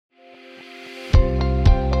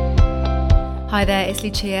Hi there, it's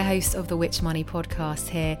Lucia, host of the Which Money podcast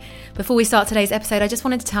here. Before we start today's episode, I just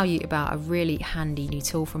wanted to tell you about a really handy new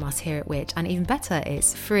tool from us here at Which, and even better,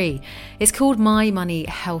 it's free. It's called My Money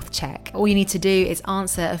Health Check. All you need to do is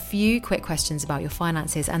answer a few quick questions about your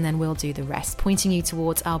finances, and then we'll do the rest, pointing you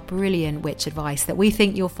towards our brilliant Which advice that we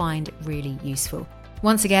think you'll find really useful.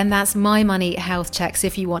 Once again, that's My Money Health Checks.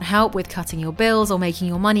 If you want help with cutting your bills or making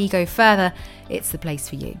your money go further, it's the place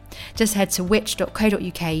for you. Just head to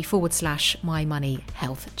which.co.uk/My Money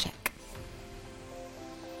Health Check.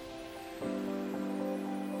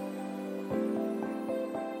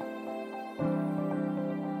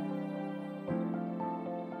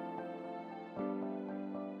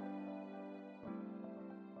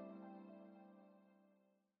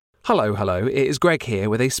 Hello, it is Greg here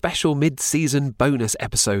with a special mid-season bonus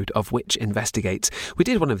episode of Which Investigates. We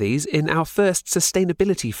did one of these in our first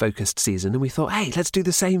sustainability-focused season, and we thought, hey, let's do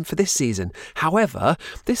the same for this season. However,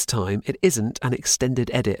 this time it isn't an extended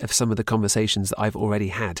edit of some of the conversations that I've already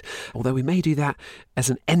had, although we may do that as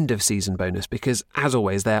an end-of-season bonus because, as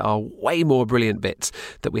always, there are way more brilliant bits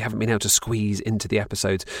that we haven't been able to squeeze into the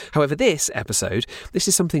episodes. However, this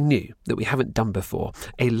is something new that we haven't done before,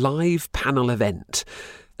 a live panel event.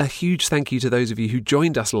 A huge thank you to those of you who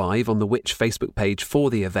joined us live on the Which Facebook page for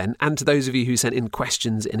the event, and to those of you who sent in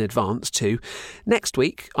questions in advance too. Next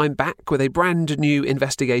week, I'm back with a brand new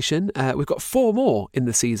investigation. We've got 4 more in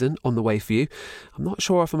the season on the way for you. I'm not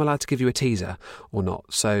sure if I'm allowed to give you a teaser or not.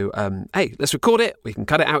 So, hey, let's record it. We can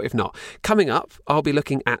cut it out if not. Coming up, I'll be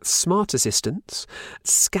looking at smart assistants,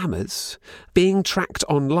 scammers, being tracked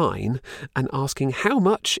online, and asking how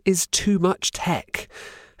much is too much tech.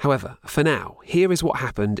 However, for now, here is what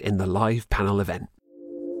happened in the live panel event.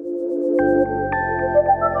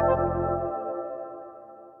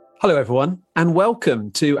 Hello, everyone, and welcome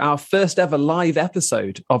to our first ever live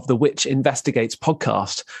episode of the Which Investigates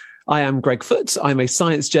podcast. I am Greg Foote. I'm a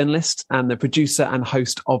science journalist and the producer and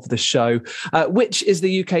host of the show, Which is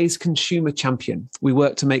the UK's consumer champion. We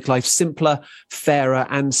work to make life simpler, fairer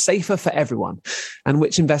and safer for everyone. And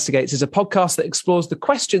Which Investigates is a podcast that explores the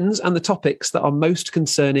questions and the topics that are most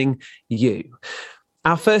concerning you.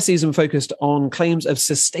 Our first season focused on claims of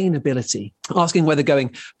sustainability, asking whether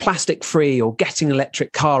going plastic-free or getting an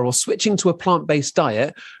electric car or switching to a plant-based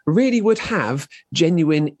diet really would have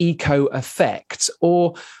genuine eco-effects,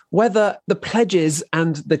 or whether the pledges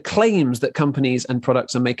and the claims that companies and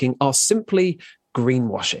products are making are simply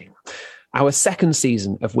greenwashing. Our second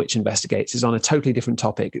season of Which Investigates is on a totally different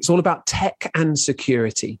topic. It's all about tech and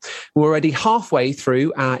security. We're already halfway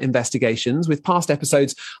through our investigations, with past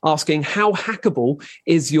episodes asking how hackable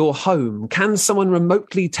is your home? Can someone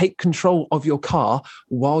remotely take control of your car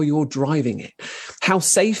while you're driving it? How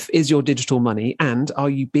safe is your digital money? And are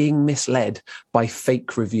you being misled by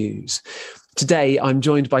fake reviews? Today, I'm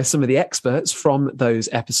joined by some of the experts from those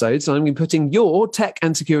episodes, and I'm going to be putting your tech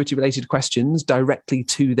and security related questions directly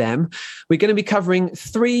to them. We're going to be covering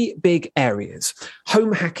 3 big areas: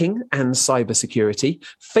 home hacking and cybersecurity,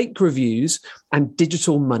 fake reviews, and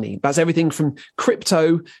digital money. That's everything from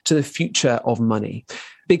crypto to the future of money.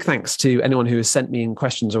 Big thanks to anyone who has sent me in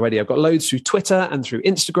questions already. I've got loads through Twitter and through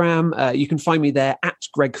Instagram. You can find me there at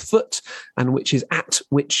Greg Foote, and which is at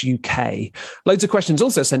Which UK. Loads of questions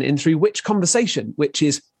also sent in through Which Conversation, which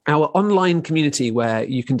is our online community where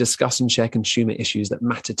you can discuss and share consumer issues that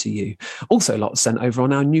matter to you. Also lots sent over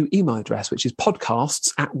on our new email address, which is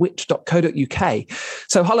podcasts@which.co.uk.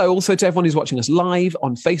 So hello also to everyone who's watching us live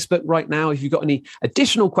on Facebook right now. If you've got any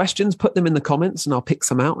additional questions, put them in the comments and I'll pick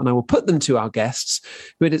some out and I will put them to our guests,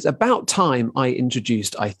 who it is about time I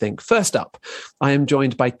introduced, I think. First up, I am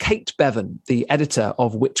joined by Kate Bevan, the editor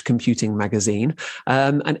of Which Computing magazine,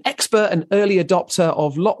 an expert and early adopter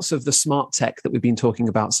of lots of the smart tech that we've been talking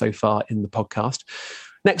about so far in the podcast.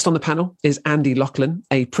 Next on the panel is Andy Loughlin,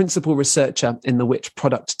 a principal researcher in the Which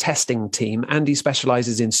product testing team. Andy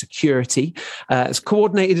specialises in security, has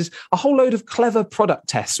coordinated a whole load of clever product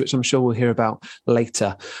tests, which I'm sure we'll hear about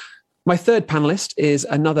later. My third panellist is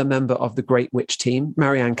another member of the Great Which team,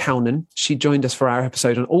 Marianne Calnan. She joined us for our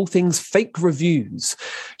episode on all things fake reviews.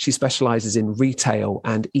 She specialises in retail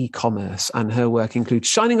and e-commerce, and her work includes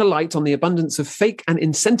shining a light on the abundance of fake and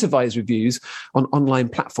incentivised reviews on online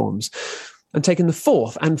platforms. And taking the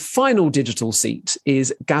fourth and final digital seat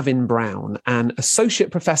is Gavin Brown, an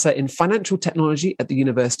associate professor in financial technology at the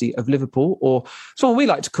University of Liverpool, or someone we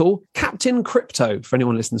like to call Captain Crypto, for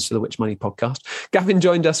anyone who listens to the Which Money podcast. Gavin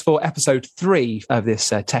joined us for episode 3 of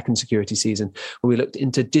this tech and security season, where we looked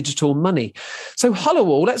into digital money. So hello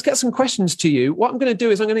all, let's get some questions to you. What I'm going to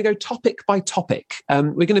do is I'm going to go topic by topic.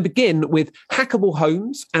 We're going to begin with hackable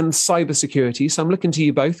homes and cybersecurity. So I'm looking to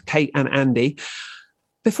you both, Kate and Andy.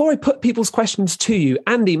 Before I put people's questions to you,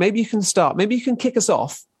 Andy, maybe you can start. Maybe you can kick us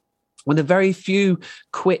off with a very few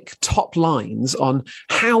quick top lines on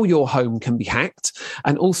how your home can be hacked,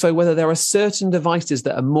 and also whether there are certain devices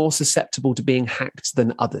that are more susceptible to being hacked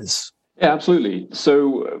than others. Yeah, absolutely.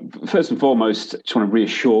 So first and foremost, I just want to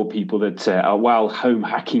reassure people that while home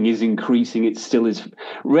hacking is increasing, it still is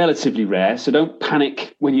relatively rare. So don't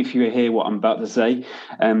panic if you hear what I'm about to say.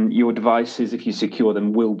 Your devices, if you secure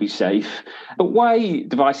them, will be safe. But why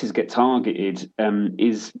devices get targeted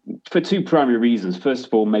is for two primary reasons. First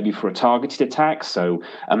of all, maybe for a targeted attack. So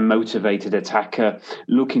a motivated attacker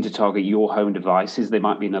looking to target your home devices. They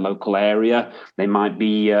might be in a local area. They might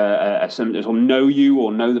be know you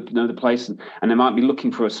or know the place. And they might be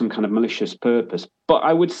looking for some kind of malicious purpose. But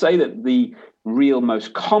I would say that the real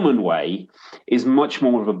most common way is much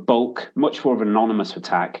more of a bulk, much more of an anonymous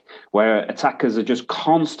attack, where attackers are just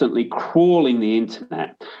constantly crawling the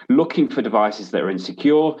internet, looking for devices that are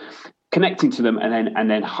insecure, connecting to them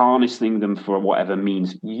and then harnessing them for whatever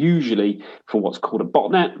means, usually for what's called a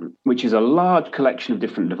botnet, which is a large collection of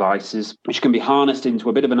different devices, which can be harnessed into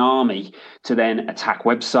a bit of an army to then attack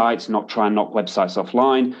websites, try and knock websites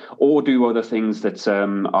offline, or do other things that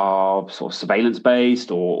are sort of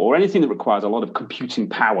surveillance-based or anything that requires a lot of computing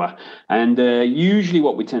power. And usually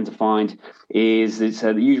what we tend to find is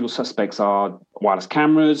the usual suspects are wireless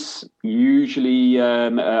cameras, usually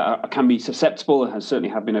can be susceptible, and certainly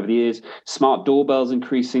have been over the years, smart doorbells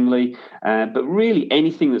increasingly, but really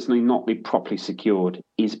anything that's not be properly secured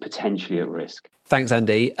is potentially at risk. Thanks,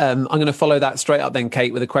 Andy. I'm going to follow that straight up then,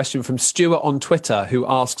 Kate, with a question from Stuart on Twitter, who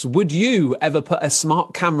asks, would you ever put a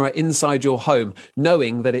smart camera inside your home,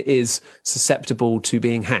 knowing that it is susceptible to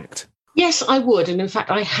being hacked? Yes, I would. And in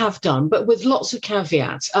fact, I have done, but with lots of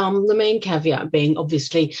caveats. The main caveat being,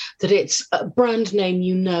 obviously, that it's a brand name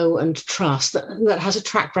you know and trust that has a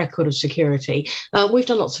track record of security. We've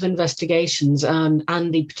done lots of investigations, and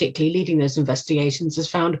Andy, particularly leading those investigations, has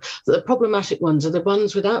found that the problematic ones are the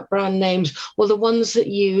ones without brand names or the ones that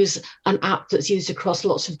use an app that's used across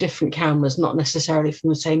lots of different cameras, not necessarily from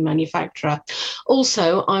the same manufacturer.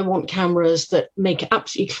 Also, I want cameras that make it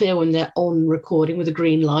absolutely clear when they're on recording with a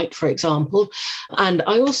green light, for example. And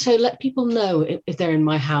I also let people know if they're in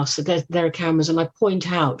my house that there are cameras, and I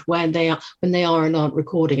point out when they are and aren't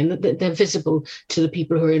recording, and that they're visible to the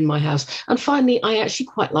people who are in my house. And finally, I actually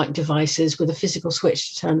quite like devices with a physical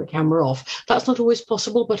switch to turn the camera off. That's not always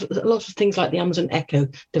possible, but a lot of things like the Amazon Echo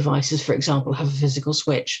devices, for example, have a physical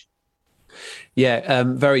switch. Yeah,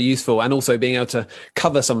 very useful. And also being able to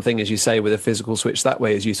cover something, as you say, with a physical switch that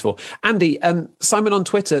way is useful. Andy, Simon on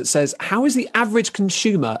Twitter says, how is the average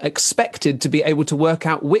consumer expected to be able to work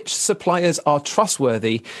out which suppliers are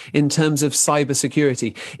trustworthy in terms of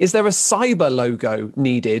cybersecurity? Is there a cyber logo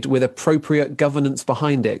needed with appropriate governance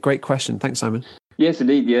behind it? Great question. Thanks, Simon. Yes,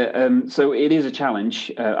 indeed. Yeah. So it is a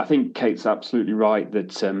challenge. I think Kate's absolutely right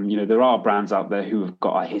that, there are brands out there who have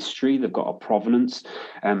got a history, they've got a provenance.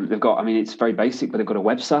 It's very basic, but they've got a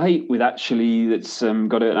website that's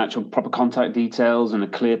got an actual proper contact details and a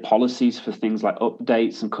clear policies for things like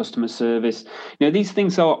updates and customer service. These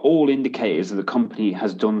things are all indicators that the company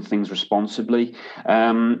has done things responsibly.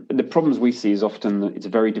 The problems we see is often that it's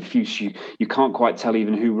very diffuse. You can't quite tell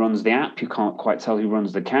even who runs the app. You can't quite tell who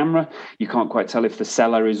runs the camera. You can't quite tell if the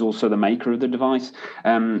seller is also the maker of the device.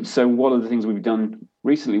 So one of the things we've done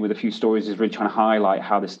recently with a few stories is really trying to highlight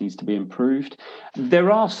how this needs to be improved.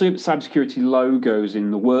 There are cybersecurity logos in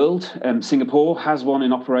the world. Singapore has one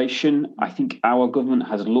in operation. I think our government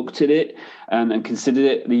has looked at it and considered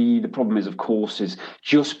it. The problem is, of course, is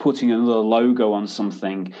just putting another logo on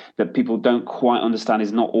something that people don't quite understand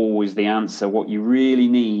is not always the answer. What you really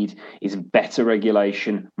need is better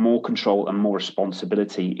regulation, more control, and more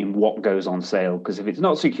responsibility in what goes on sale. Because if it's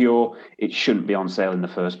not secure, it shouldn't be on sale in the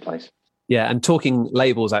first place. Yeah, and talking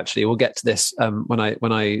labels, actually, we'll get to this when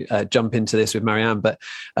I jump into this with Marianne, but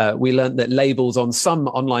we learned that labels on some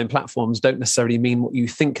online platforms don't necessarily mean what you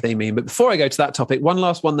think they mean. But before I go to that topic, one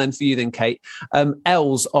last one then for you then, Kate.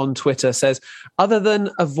 Els on Twitter says, other than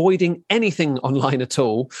avoiding anything online at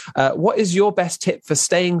all, what is your best tip for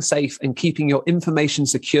staying safe and keeping your information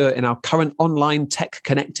secure in our current online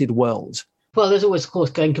tech-connected world? Well, there's always, of course,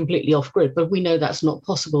 going completely off grid, but we know that's not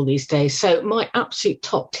possible these days. So my absolute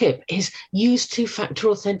top tip is use two-factor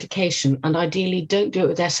authentication, and ideally don't do it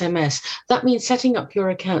with SMS. That means setting up your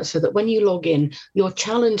account so that when you log in, you're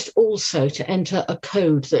challenged also to enter a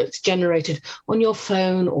code that's generated on your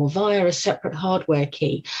phone or via a separate hardware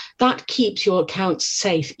key. That keeps your account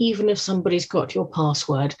safe, even if somebody's got your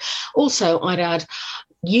password. Also, I'd add,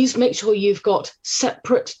 Make sure you've got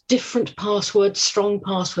separate, different passwords, strong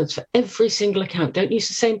passwords for every single account. Don't use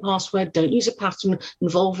the same password. Don't use a pattern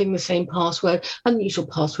involving the same password. Unusual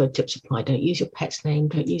password tips apply. Don't use your pet's name.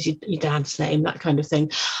 Don't use your dad's name, that kind of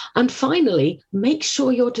thing. And finally, make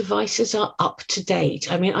sure your devices are up to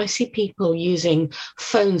date. I mean, I see people using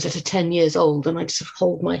phones that are 10 years old, and I just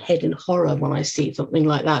hold my head in horror when I see something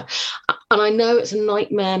like that. And I know it's a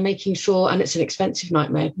nightmare making sure, and it's an expensive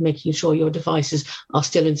nightmare making sure your devices are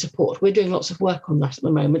still in support. We're doing lots of work on that at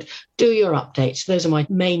the moment. Do your updates. Those are my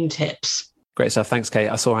main tips. Great stuff. Thanks, Kate.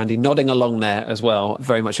 I saw Andy nodding along there as well,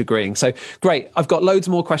 very much agreeing. So great. I've got loads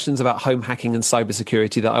more questions about home hacking and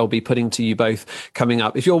cybersecurity that I'll be putting to you both coming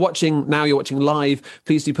up. If you're watching live,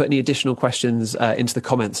 please do put any additional questions into the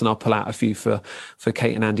comments and I'll pull out a few for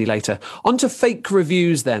Kate and Andy later. On to fake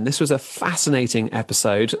reviews then. This was a fascinating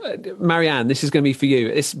episode. Marianne, this is going to be for you.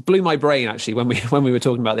 This blew my brain actually when we were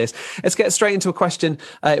talking about this. Let's get straight into a question.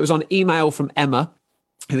 It was on email from Emma,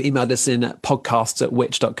 who emailed us in at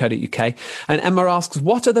podcasts@which.co.uk. And Emma asks,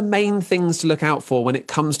 what are the main things to look out for when it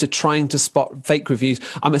comes to trying to spot fake reviews?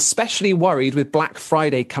 I'm especially worried with Black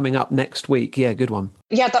Friday coming up next week. Yeah, good one.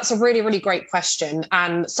 Yeah, that's a really, really great question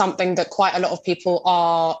and something that quite a lot of people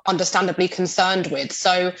are understandably concerned with.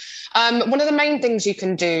 So one of the main things you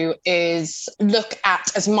can do is look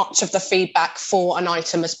at as much of the feedback for an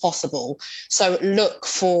item as possible. So look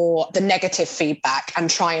for the negative feedback and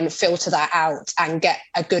try and filter that out and get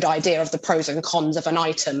a good idea of the pros and cons of an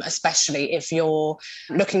item, especially if you're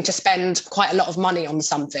looking to spend quite a lot of money on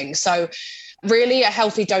something. So really, a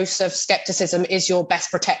healthy dose of skepticism is your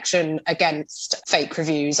best protection against fake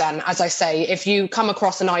reviews. And as I say, if you come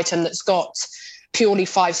across an item that's got purely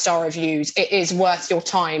 5-star reviews, it is worth your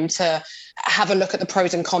time to have a look at the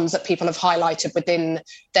pros and cons that people have highlighted within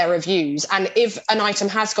their reviews. And if an item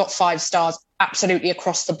has got 5 stars absolutely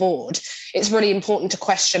across the board, it's really important to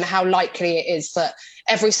question how likely it is that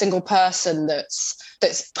every single person that's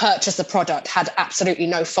purchased the product had absolutely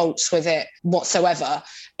no faults with it whatsoever.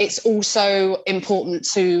 It's also important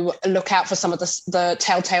to look out for some of the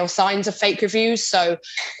telltale signs of fake reviews. So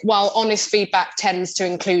while honest feedback tends to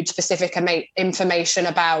include specific information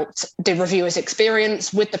about the reviewer's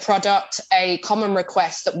experience with the product, a common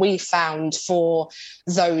request that we found for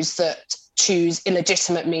those that choose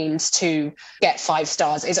illegitimate means to get 5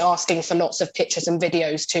 stars is asking for lots of pictures and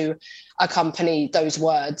videos to accompany those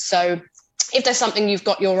words. So if there's something you've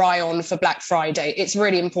got your eye on for Black Friday, it's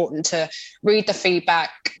really important to read the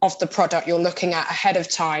feedback of the product you're looking at ahead of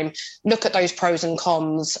time, look at those pros and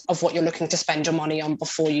cons of what you're looking to spend your money on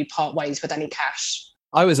before you part ways with any cash.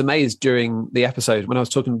 I was amazed during the episode when I was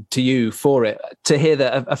talking to you for it to hear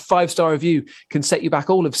that a 5-star review can set you back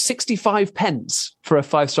all of 65 pence for a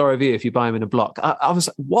 5-star review if you buy them in a block. I was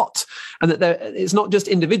like, what? And that it's not just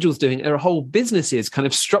individuals doing it. There are whole businesses kind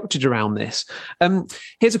of structured around this.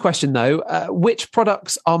 Here's a question though. Which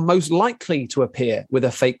products are most likely to appear with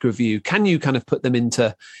a fake review? Can you kind of put them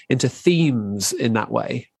into themes in that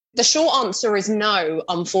way? The short answer is no,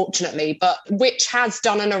 unfortunately, but Which has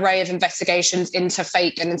done an array of investigations into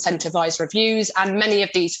fake and incentivized reviews, and many of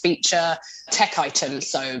these feature tech items,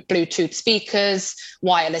 so Bluetooth speakers,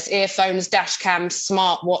 wireless earphones, dash cams,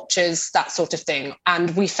 smart watches, that sort of thing.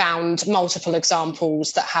 And we found multiple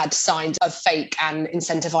examples that had signs of fake and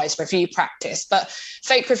incentivized review practice. But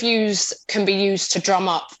fake reviews can be used to drum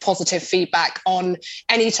up positive feedback on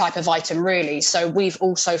any type of item, really. So we've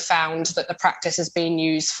also found that the practice has been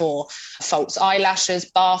used for false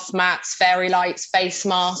eyelashes, bath mats, fairy lights, face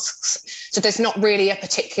masks. So there's not really a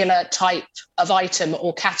particular type of item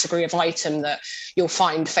or category of item that you'll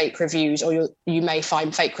find fake reviews or you may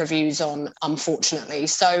find fake reviews on, unfortunately.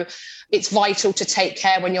 So it's vital to take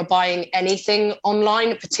care when you're buying anything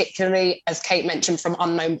online, particularly, as Kate mentioned, from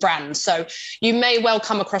unknown brands. So you may well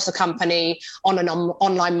come across a company on an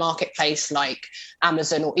online marketplace like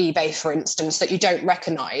Amazon or eBay, for instance, that you don't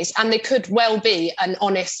recognize. And they could well be an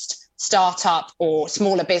honest startup or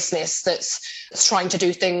smaller business that's trying to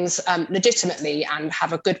do things legitimately and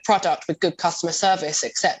have a good product with good customer service,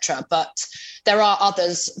 etc. But there are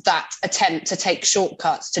others that attempt to take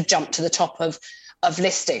shortcuts to jump to the top of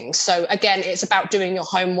listings. So again, it's about doing your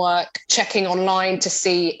homework, checking online to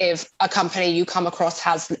see if a company you come across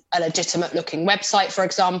has a legitimate looking website, for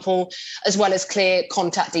example, as well as clear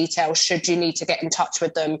contact details should you need to get in touch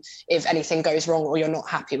with them if anything goes wrong or you're not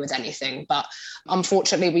happy with anything. But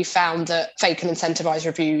unfortunately, we found that fake and incentivized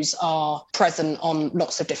reviews are present on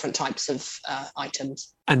lots of different types of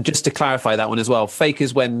items. And just to clarify that one as well, fake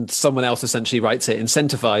is when someone else essentially writes it.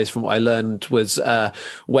 Incentivized, from what I learned, was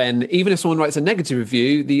when even if someone writes a negative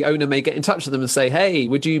review, the owner may get in touch with them and say, hey,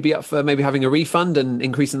 would you be up for maybe having a refund and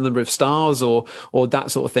increasing the number of stars or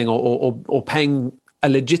that sort of thing, or paying a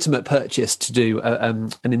legitimate purchase to do an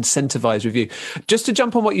incentivized review. Just to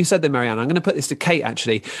jump on what you said there, Marianne, I'm going to put this to Kate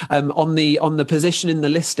actually, on the position in the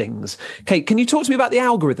listings. Kate, can you talk to me about the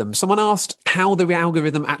algorithm? Someone asked how the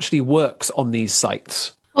algorithm actually works on these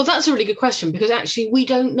sites. Well, that's a really good question, because actually we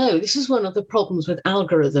don't know. This is one of the problems with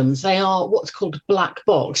algorithms. They are what's called a black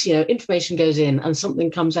box. Information goes in and something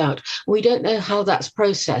comes out. We don't know how that's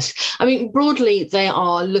processed. I mean, broadly, they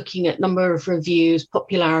are looking at number of reviews,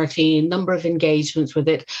 popularity, number of engagements with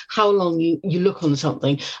it, how long you look on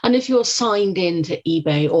something. And if you're signed in to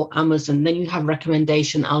eBay or Amazon, then you have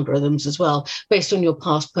recommendation algorithms as well, based on your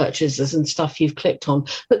past purchases and stuff you've clicked on.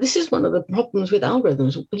 But this is one of the problems with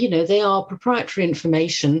algorithms. They are proprietary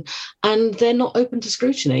information, and they're not open to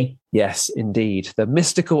scrutiny. Yes, indeed. The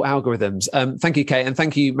mystical algorithms. Thank you, Kate. And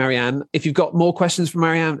thank you, Marianne. If you've got more questions for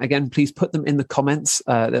Marianne, again, please put them in the comments.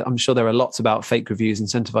 I'm sure there are lots about fake reviews,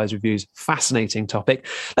 incentivized reviews. Fascinating topic.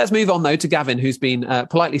 Let's move on, though, to Gavin, who's been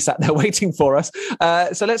politely sat there waiting for us.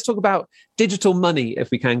 So let's talk about digital money, if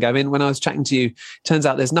we can, Gavin. When I was chatting to you, turns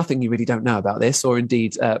out there's nothing you really don't know about this, or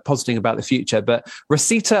indeed positing about the future. But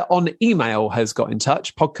Rosita on email has got in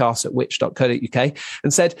touch, podcast@which.co.uk,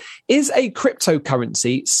 and said, is a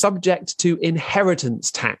cryptocurrency subject to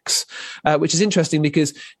inheritance tax? Which is interesting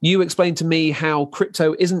because you explained to me how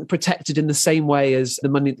crypto isn't protected in the same way as the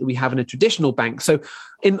money that we have in a traditional bank. So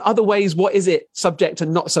in other ways, what is it subject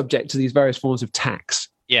and not subject to these various forms of tax?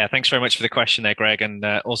 Yeah, thanks very much for the question there, Greg, and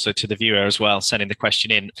also to the viewer as well, sending the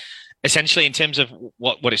question in. Essentially, in terms of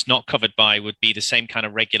what it's not covered by would be the same kind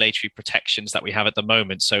of regulatory protections that we have at the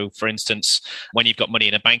moment. So, for instance, when you've got money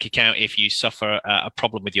in a bank account, if you suffer a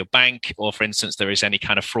problem with your bank, or for instance, there is any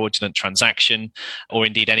kind of fraudulent transaction, or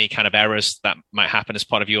indeed any kind of errors that might happen as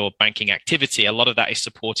part of your banking activity, a lot of that is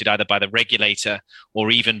supported either by the regulator or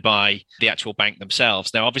even by the actual bank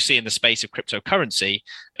themselves. Now, obviously, in the space of cryptocurrency,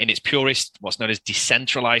 in its purest, what's known as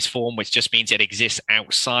decentralized form, which just means it exists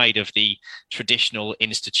outside of the traditional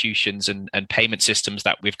institutions and payment systems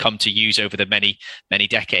that we've come to use over the many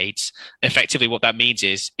decades. Effectively, what that means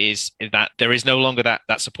is that there is no longer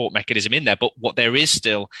that support mechanism in there, but what there is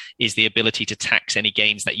still is the ability to tax any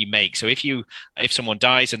gains that you make. So if someone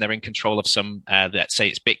dies and they're in control of some, let's say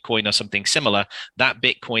it's Bitcoin or something similar, that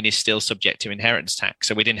Bitcoin is still subject to inheritance tax.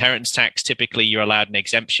 So with inheritance tax, typically you're allowed an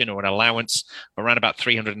exemption or an allowance of around about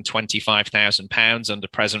 £325,000 under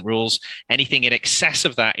present rules. Anything in excess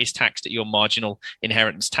of that is taxed at your marginal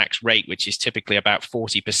inheritance tax rate, which is typically about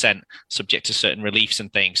 40%, subject to certain reliefs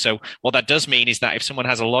and things. So what that does mean is that if someone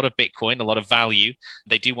has a lot of Bitcoin, a lot of value,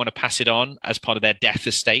 they do want to pass it on as part of their death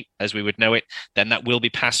estate, as we would know it, then that will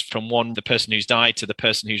be passed from the person who's died to the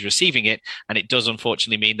person who's receiving it. And it does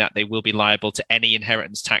unfortunately mean that they will be liable to any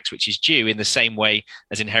inheritance tax which is due, in the same way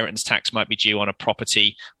as inheritance tax might be due on a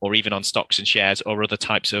property or even on stocks and shares or other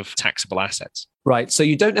types of taxable assets. Right. So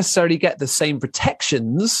you don't necessarily get the same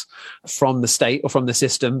protections from the state or from the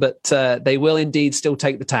system, but they will indeed still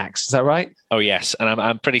take the tax. Is that right? Oh, yes. And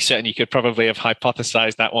I'm pretty certain you could probably have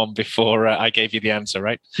hypothesized that one before I gave you the answer,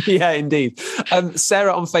 right? Yeah, indeed.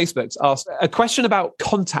 Sarah on Facebook asked a question about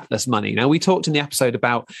contactless money. Now, we talked in the episode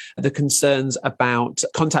about the concerns about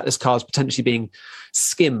contactless cards potentially being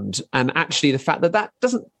skimmed, and actually the fact that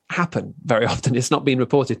doesn't happen very often. It's not being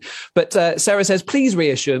reported. But Sarah says, please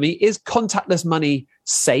reassure me, is contactless money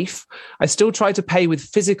safe? I still try to pay with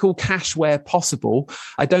physical cash where possible.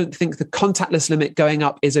 I don't think the contactless limit going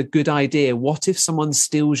up is a good idea. What if someone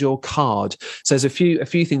steals your card? So there's a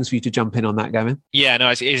few things for you to jump in on that, Gavin. Yeah, no,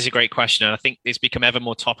 it is a great question. And I think it's become ever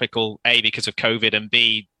more topical, A, because of COVID, and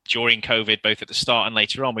B, during COVID, both at the start and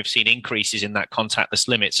later on, we've seen increases in that contactless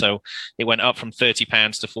limit. So it went up from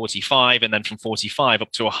 £30 to 45, and then from 45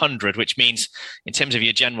 up to 100, which means in terms of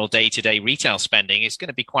your general day-to-day retail spending, it's going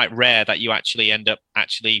to be quite rare that you actually end up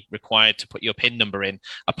required to put your PIN number in,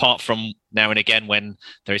 apart from now and again when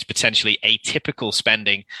there is potentially atypical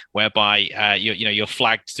spending whereby you're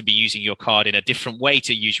flagged to be using your card in a different way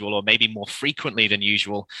to usual, or maybe more frequently than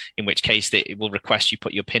usual, in which case it will request you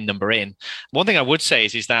put your PIN number in. One thing I would say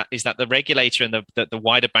is that the regulator and the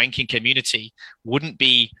wider banking community wouldn't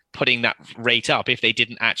be putting that rate up if they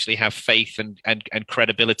didn't actually have faith and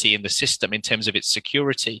credibility in the system in terms of its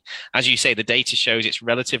security. As you say, the data shows it's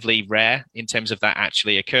relatively rare in terms of that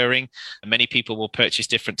actually occurring. And many people will purchase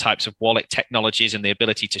different types of wallet technologies and the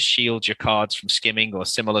ability to shield your cards from skimming or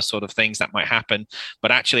similar sort of things that might happen.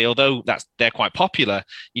 But actually, although they're quite popular,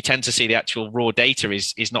 you tend to see the actual raw data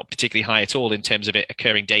is not particularly high at all in terms of it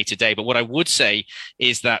occurring day to day. But what I would say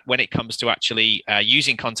is that when it comes to actually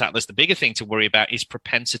using contactless, the bigger thing to worry about is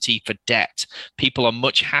propensity for debt. People are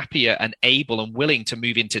much happier and able and willing to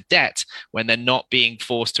move into debt when they're not being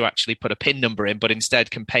forced to actually put a PIN number in, but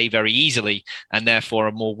instead can pay very easily and therefore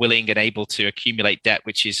are more willing and able to accumulate debt,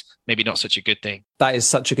 which is maybe not such a good thing. That is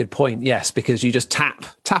such a good point. Yes, because you just tap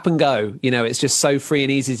and go. It's just so free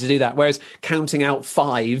and easy to do that. Whereas counting out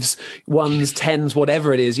fives, ones, tens,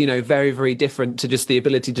 whatever it is, very, very different to just the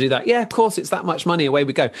ability to do that. Yeah, of course, it's that much money. Away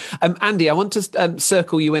we go. Andy, I want to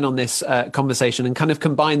circle you in on this conversation and kind of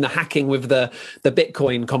combine the hacking with the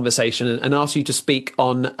Bitcoin conversation and ask you to speak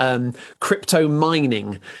on crypto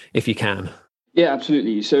mining, if you can. Yeah,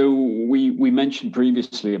 absolutely. So we mentioned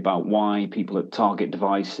previously about why people target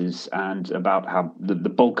devices and about how the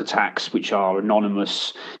bulk attacks, which are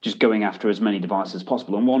anonymous, just going after as many devices as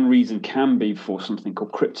possible. And one reason can be for something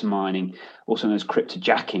called crypto mining, also known as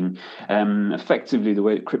cryptojacking. Effectively, the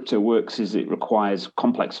way that crypto works is it requires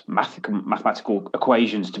complex mathematical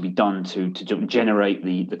equations to be done to generate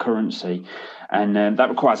the currency. And that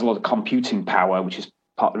requires a lot of computing power, which is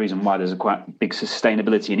part of the reason why there's a quite big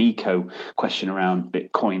sustainability and eco question around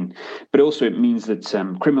Bitcoin. But also it means that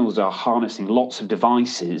criminals are harnessing lots of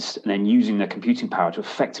devices and then using their computing power to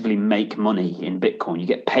effectively make money in Bitcoin. You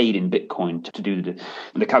get paid in Bitcoin to do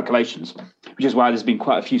the calculations, which is why there's been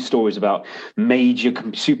quite a few stories about major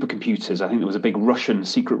supercomputers. I think there was a big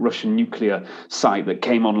secret Russian nuclear site that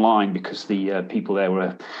came online because the people there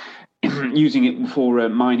were using it for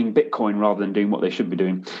mining Bitcoin rather than doing what they should be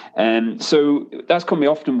doing. So that's going to be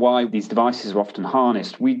often why these devices are often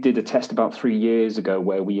harnessed. We did a test about 3 years ago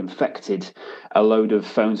where we infected a load of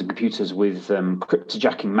phones and computers with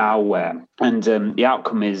cryptojacking malware. And the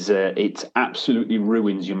outcome is it absolutely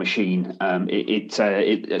ruins your machine.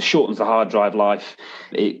 It shortens the hard drive life,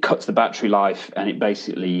 it cuts the battery life, and it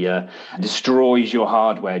basically destroys your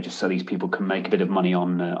hardware just so these people can make a bit of money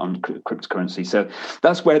on cryptocurrency. So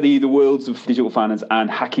that's where the worlds of digital finance and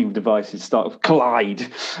hacking devices start to collide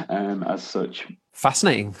as such.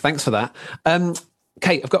 Fascinating. Thanks for that.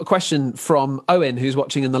 Kate, I've got a question from Owen, who's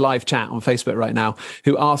watching in the live chat on Facebook right now,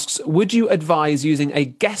 who asks, would you advise using a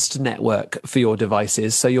guest network for your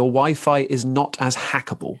devices so your Wi-Fi is not as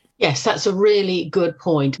hackable? Yes, that's a really good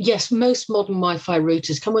point. Yes, most modern Wi-Fi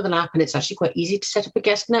routers come with an app and it's actually quite easy to set up a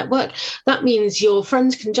guest network. That means your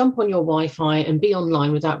friends can jump on your Wi-Fi and be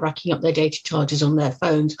online without racking up their data charges on their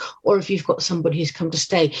phones, or if you've got somebody who's come to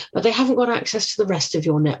stay, but they haven't got access to the rest of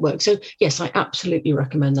your network. So yes, I absolutely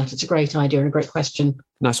recommend that. It's a great idea and a great question.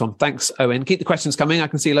 Nice one. Thanks, Owen. Keep the questions coming. I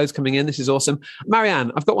can see loads coming in. This is awesome.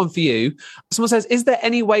 Marianne, I've got one for you. Someone says, is there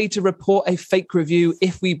any way to report a fake review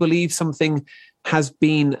if we believe something has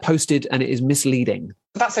been posted and it is misleading?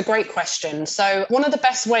 That's a great question. So one of the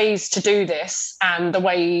best ways to do this, and the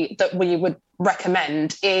way that we would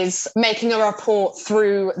recommend, is making a report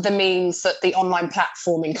through the means that the online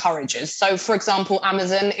platform encourages. So for example,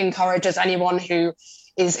 Amazon encourages anyone who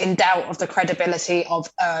is in doubt of the credibility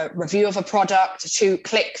of a review of a product to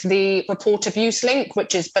click the report of use link,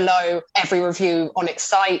 which is below every review on its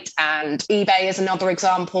site. And eBay is another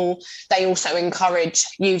example. They also encourage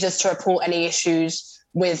users to report any issues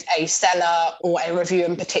with a seller or a review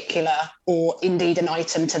in particular, or indeed an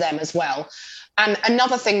item to them as well. And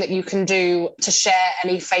another thing that you can do to share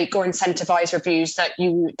any fake or incentivized reviews that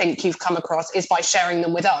you think you've come across is by sharing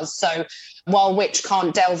them with us. So while Which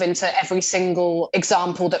can't delve into every single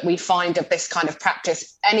example that we find of this kind of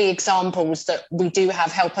practice, any examples that we do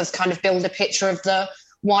have help us kind of build a picture of the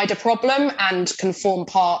wider problem and can form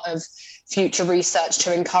part of future research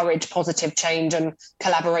to encourage positive change and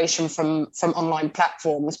collaboration from online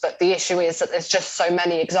platforms. But the issue is that there's just so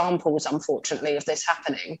many examples, unfortunately, of this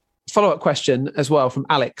happening. Follow-up question as well from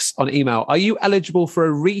Alex on email. Are you eligible for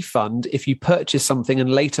a refund if you purchase something and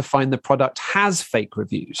later find the product has fake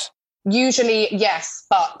reviews? Usually, yes,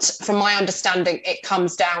 but from my understanding, it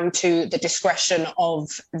comes down to the discretion of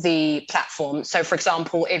the platform. So, for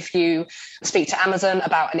example, if you speak to Amazon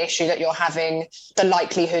about an issue that you're having, the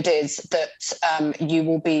likelihood is that you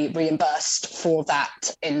will be reimbursed for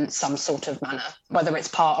that in some sort of manner, whether it's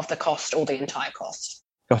part of the cost or the entire cost.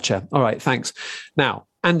 Gotcha. All right, thanks. Now,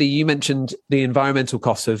 Andy, you mentioned the environmental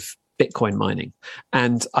costs of Bitcoin mining.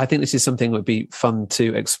 And I think this is something that would be fun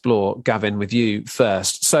to explore, Gavin, with you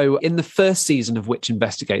first. So in the first season of Which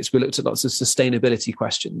Investigates, we looked at lots of sustainability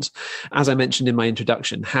questions. As I mentioned in my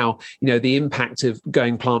introduction, how, the impact of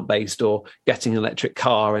going plant-based or getting an electric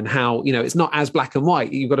car, and how, it's not as black and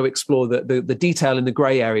white. You've got to explore the detail in the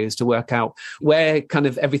grey areas to work out where kind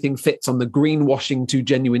of everything fits on the greenwashing to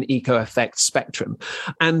genuine eco effect spectrum.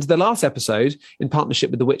 And the last episode, in partnership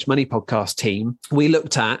with the Which Money podcast team, we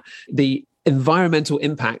looked at the environmental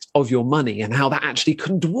impact of your money and how that actually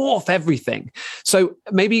can dwarf everything. So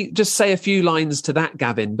maybe just say a few lines to that,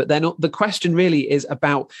 Gavin, but then the question really is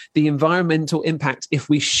about the environmental impact if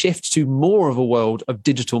we shift to more of a world of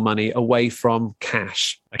digital money away from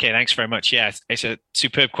cash. Okay, thanks very much. Yeah, it's a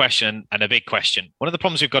superb question and a big question. One of the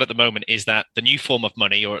problems we've got at the moment is that the new form of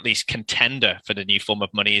money, or at least contender for the new form of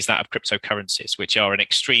money, is that of cryptocurrencies, which are an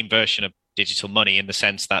extreme version of digital money in the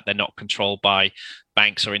sense that they're not controlled by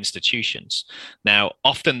banks or institutions. Now,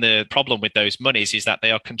 often the problem with those monies is that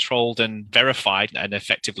they are controlled and verified and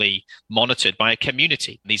effectively monitored by a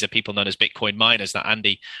community. These are people known as Bitcoin miners that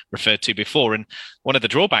Andy referred to before. And one of the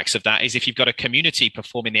drawbacks of that is if you've got a community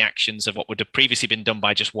performing the actions of what would have previously been done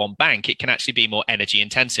by just one bank, it can actually be more energy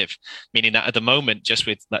intensive, meaning that at the moment, just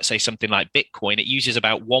with, let's say, something like Bitcoin, it uses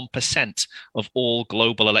about 1% of all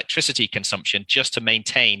global electricity consumption just to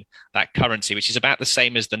maintain that currency, which is about the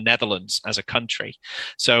same as the Netherlands as a country.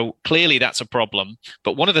 So clearly that's a problem.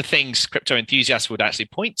 But one of the things crypto enthusiasts would actually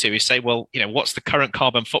point to is say, well, what's the current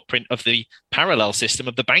carbon footprint of the parallel system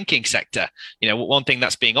of the banking sector? One thing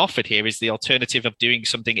that's being offered here is the alternative of doing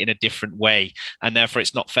something in a different way. And therefore,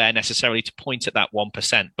 it's not fair necessarily to point at that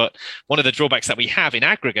 1%. But one of the drawbacks that we have in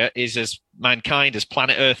aggregate is, as mankind, as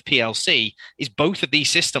Planet Earth PLC, is both of these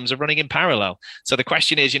systems are running in parallel. So the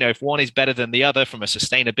question is, if one is better than the other from a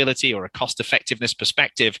sustainability or a cost effectiveness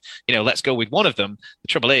perspective, let's go with one of them. The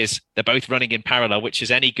trouble is they're both running in parallel, which,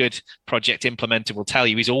 as any good project implementer will tell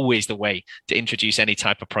you, is always the way to introduce any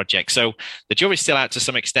type of project. So the jury's still out to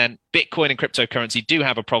some extent. Bitcoin and cryptocurrency do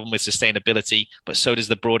have a problem with sustainability, but so does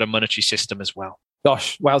the broader monetary system as well.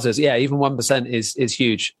 Gosh, wowzers. Yeah, even 1% is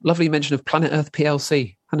huge. Lovely mention of Planet Earth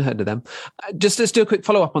PLC. I hadn't heard of them. Just let's do a quick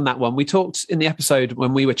follow-up on that one. We talked in the episode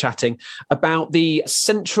when we were chatting about the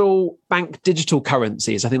central bank digital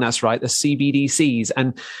currencies. I think that's right, the CBDCs.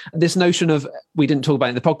 And this notion of, we didn't talk about it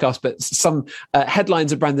in the podcast, but some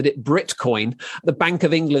headlines have branded it Britcoin, the Bank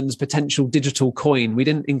of England's potential digital coin. We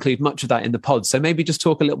didn't include much of that in the pod. So maybe just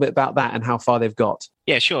talk a little bit about that and how far they've got.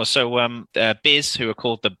 Yeah, sure. So BIS, who are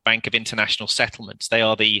called the Bank of International Settlements, they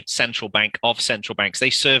are the central bank of central banks. They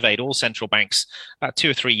surveyed all central banks about 2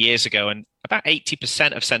 or 3 years ago, and about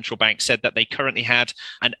 80% of central banks said that they currently had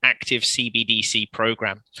an active CBDC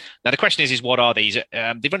program. Now, the question is what are these?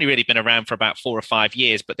 They've only really been around for about 4 or 5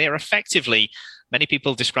 years, but they're effectively, many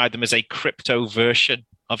people describe them as a crypto version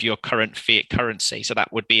of your current fiat currency. So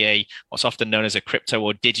that would be what's often known as a crypto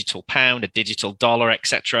or digital pound, a digital dollar,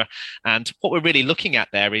 etc. And what we're really looking at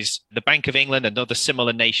there is the Bank of England and other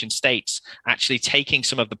similar nation states actually taking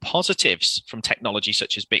some of the positives from technology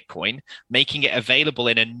such as Bitcoin, making it available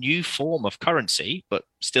in a new form of currency, but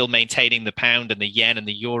still maintaining the pound and the yen and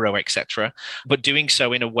the euro, etc., but doing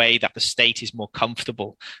so in a way that the state is more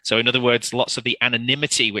comfortable. So in other words, lots of the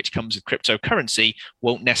anonymity which comes with cryptocurrency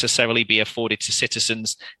won't necessarily be afforded to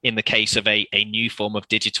citizens in the case of a new form of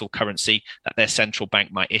digital currency that their central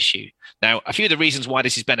bank might issue. Now, a few of the reasons why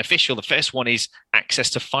this is beneficial, the first one is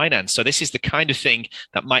access to finance. So this is the kind of thing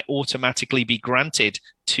that might automatically be granted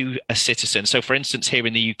to a citizen. So for instance, here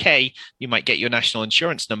in the UK, you might get your national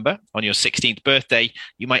insurance number on your 16th birthday.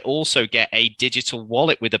 You might also get a digital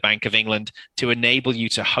wallet with the Bank of England to enable you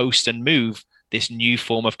to host and move this new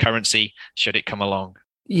form of currency should it come along.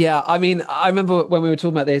 Yeah, I mean, I remember when we were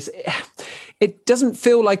talking about this, it doesn't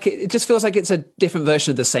feel like it just feels like it's a different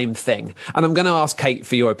version of the same thing. And I'm going to ask Kate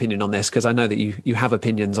for your opinion on this, because I know that you have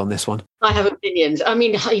opinions on this one. I have opinions. I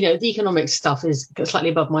mean, the economic stuff is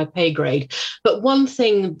slightly above my pay grade. But one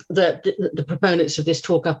thing that the proponents of this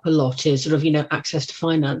talk up a lot is sort of, access to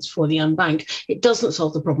finance for the unbanked. It doesn't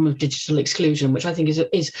solve the problem of digital exclusion, which I think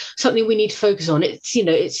is something we need to focus on. It's,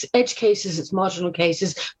 it's edge cases, it's marginal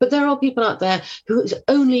cases, but there are people out there whose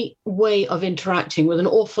only way of interacting with an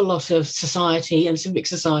awful lot of society and civic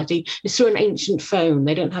society is through an ancient phone.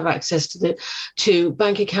 They don't have access to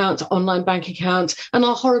bank accounts, online bank accounts, and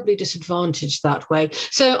are horribly disadvantaged that way.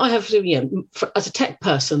 So I have, as a tech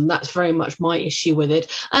person, that's very much my issue with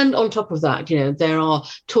it. And on top of that,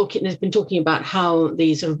 there's been talking about how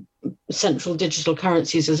these sort of central digital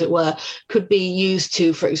currencies, as it were, could be used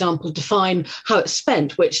to, for example, define how it's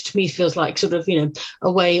spent, which to me feels like sort of,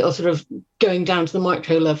 a way of sort of going down to the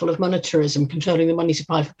micro level of monetarism, controlling the money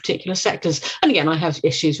supply for particular sectors. And again, I have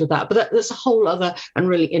issues with that, but that's a whole other and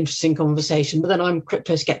really interesting conversation. But then I'm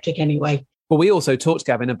crypto skeptic anyway. Well, we also talked,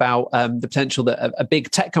 Gavin, about the potential that a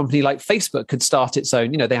big tech company like Facebook could start its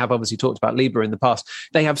own. They have obviously talked about Libra in the past.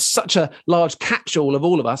 They have such a large catch-all of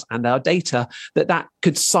all of us and our data that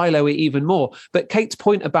could silo it even more. But Kate's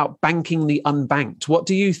point about banking the unbanked, what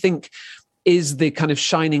do you think is the kind of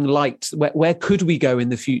shining light? Where could we go in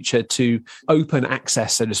the future to open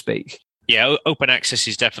access, so to speak? Yeah, open access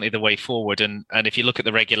is definitely the way forward. And if you look at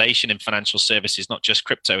the regulation in financial services, not just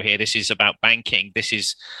crypto here, this is about banking. This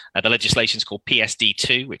is the legislation is called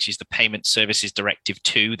PSD2, which is the Payment Services Directive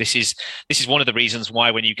 2. This is one of the reasons why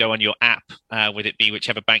when you go on your app, with it be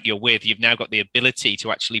whichever bank you're with, you've now got the ability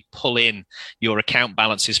to actually pull in your account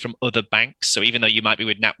balances from other banks. So even though you might be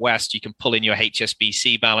with NatWest, you can pull in your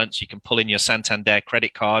HSBC balance, you can pull in your Santander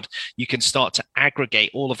credit card, you can start to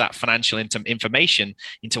aggregate all of that financial information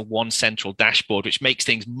into one central dashboard, which makes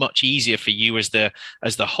things much easier for you as the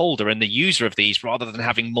holder and the user of these, rather than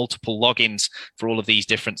having multiple logins for all of these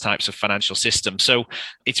different types of financial systems. So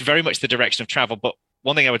it's very much the direction of travel. But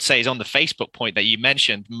one thing I would say is on the Facebook point that you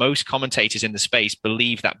mentioned, most commentators in the space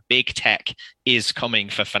believe that big tech is coming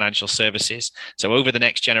for financial services. So over the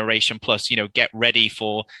next generation plus, get ready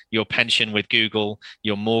for your pension with Google,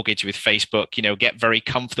 your mortgage with Facebook, get very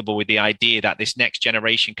comfortable with the idea that this next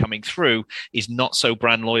generation coming through is not so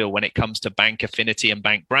brand loyal when it comes to bank affinity and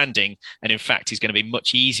bank branding. And in fact, is going to be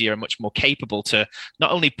much easier and much more capable to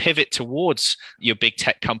not only pivot towards your big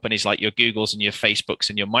tech companies like your Googles and your Facebooks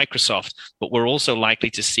and your Microsoft, but we're also likely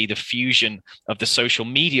to see the fusion of the social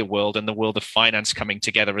media world and the world of finance coming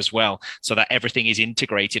together as well, so that everything is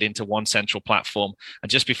integrated into one central platform. And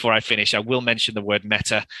just before I finish, I will mention the word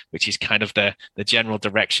meta, which is kind of the general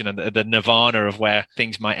direction and the nirvana of where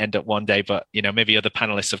things might end up one day. But, maybe other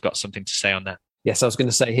panelists have got something to say on that. Yes, I was going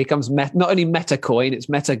to say, here comes not only MetaCoin, it's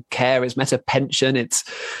MetaCare, it's MetaPension, it's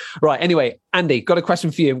right. Anyway, Andy, got a question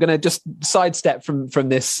for you. I'm going to just sidestep from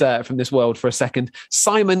this world for a second.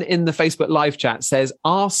 Simon in the Facebook live chat says,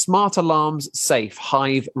 "Are smart alarms safe?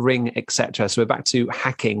 Hive, Ring, etc." So we're back to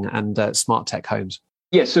hacking and smart tech homes.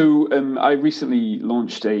 Yeah, so I recently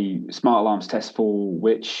launched a smart alarms test for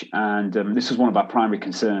Which, and this was one of our primary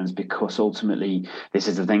concerns, because ultimately this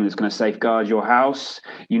is the thing that's going to safeguard your house.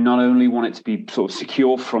 You not only want it to be sort of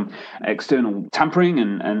secure from external tampering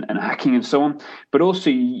and hacking and so on, but also,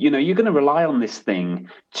 you're going to rely on this thing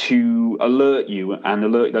to alert you and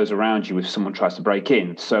alert those around you if someone tries to break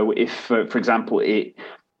in. So if, for example, it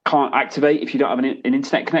can't activate if you don't have an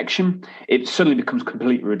internet connection, it suddenly becomes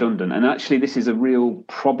completely redundant. And actually, this is a real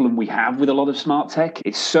problem we have with a lot of smart tech.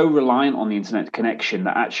 It's so reliant on the internet connection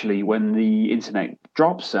that actually when the internet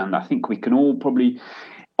drops, and I think we can all probably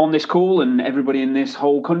on this call and everybody in this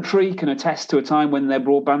whole country can attest to a time when their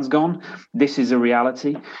broadband's gone, this is a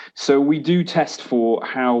reality. So we do test for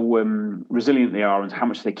how resilient they are and how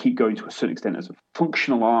much they keep going to a certain extent as a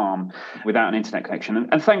functional alarm without an internet connection.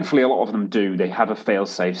 And thankfully, a lot of them do. They have a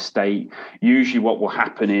fail-safe state. Usually what will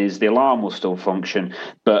happen is the alarm will still function,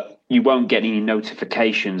 but you won't get any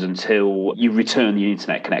notifications until you return the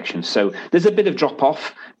internet connection. So there's a bit of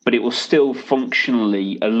drop-off, but it will still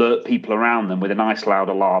functionally alert people around them with a nice loud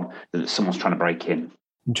alarm that someone's trying to break in.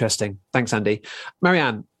 Interesting. Thanks, Andy.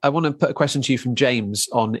 Marianne, I want to put a question to you from James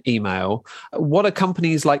on email. What are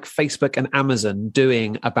companies like Facebook and Amazon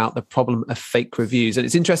doing about the problem of fake reviews? And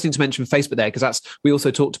it's interesting to mention Facebook there, because we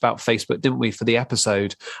also talked about Facebook, didn't we, for the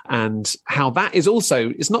episode, and how that is also,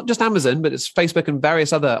 it's not just Amazon, but it's Facebook and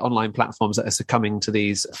various other online platforms that are succumbing to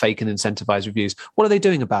these fake and incentivized reviews. What are they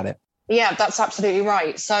doing about it? Yeah, that's absolutely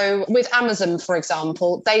right. So with Amazon, for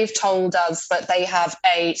example, they've told us that they have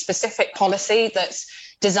a specific policy that's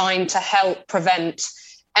designed to help prevent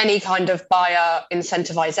any kind of buyer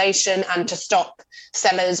incentivization and to stop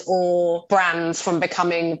sellers or brands from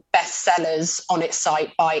becoming best sellers on its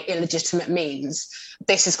site by illegitimate means.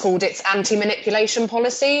 This is called its anti-manipulation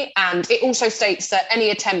policy, and it also states that any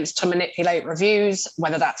attempts to manipulate reviews,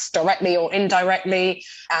 whether that's directly or indirectly,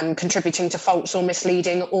 and contributing to false or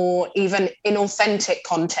misleading or even inauthentic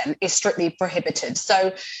content is strictly prohibited.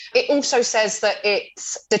 So it also says that it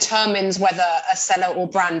determines whether a seller or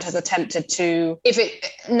brand has attempted to, if it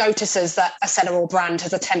notices that a seller or brand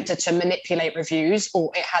has attempted to manipulate reviews or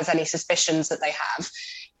it has any suspicions that they have,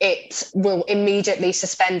 it will immediately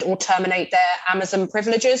suspend or terminate their Amazon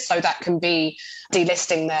privileges. So that can be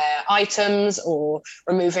delisting their items or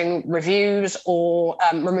removing reviews or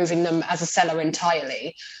removing them as a seller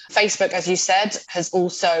entirely. Facebook, as you said, has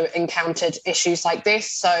also encountered issues like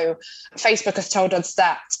this. So Facebook has told us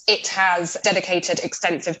that it has dedicated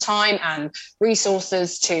extensive time and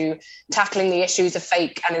resources to tackling the issues of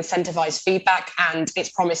fake and incentivized feedback, and it's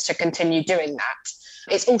promised to continue doing that.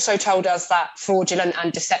 It's also told us that fraudulent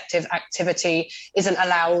and deceptive activity isn't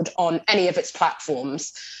allowed on any of its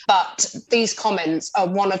platforms. But these comments are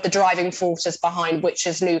one of the driving forces behind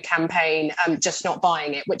Which's new campaign, Just Not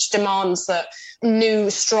Buying It, which demands that new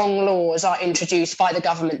strong laws are introduced by the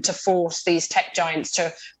government to force these tech giants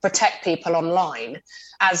to protect people online,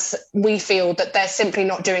 as we feel that they're simply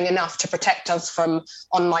not doing enough to protect us from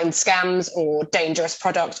online scams or dangerous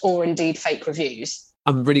products or indeed fake reviews.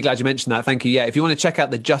 I'm really glad you mentioned that. Thank you. Yeah, if you want to check out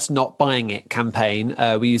the Just Not Buying It campaign,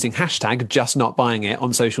 we're using hashtag Just Not Buying It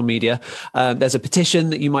on social media. There's a petition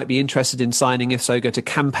that you might be interested in signing. If so, go to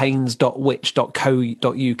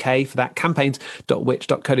campaigns.which.co.uk for that,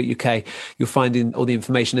 campaigns.which.co.uk. You'll find in all the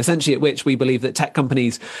information. Essentially, at Which, we believe that tech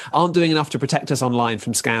companies aren't doing enough to protect us online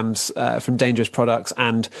from scams, from dangerous products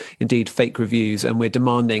and indeed fake reviews. And we're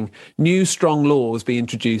demanding new strong laws be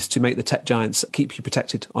introduced to make the tech giants keep you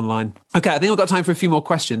protected online. Okay, I think I've got time for a few more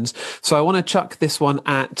questions. So I want to chuck this one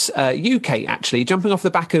at UK, actually, jumping off the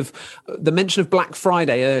back of the mention of Black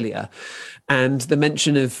Friday earlier and the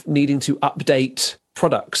mention of needing to update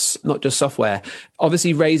products, not just software,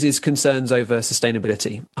 obviously raises concerns over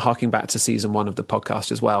sustainability, harking back to season 1 of the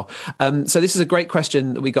podcast as well. So this is a great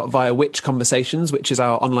question that we got via Which Conversations, which is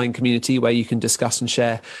our online community where you can discuss and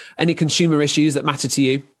share any consumer issues that matter to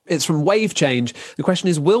you. It's from Wave Change. The question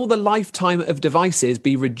is, will the lifetime of devices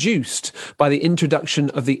be reduced by the introduction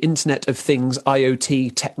of the Internet of Things,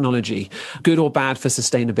 IoT technology? Good or bad for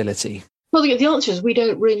sustainability? Well, the answer is we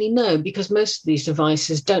don't really know, because most of these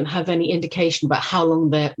devices don't have any indication about how long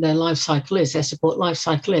their life cycle is, their support life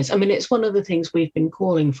cycle is. I mean, it's one of the things we've been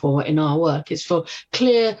calling for in our work, is for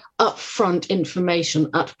clear, upfront information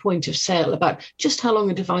at point of sale about just how long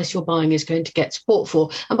a device you're buying is going to get support for.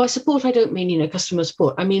 And by support, I don't mean, customer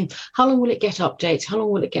support. I mean, how long will it get updates? How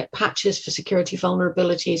long will it get patches for security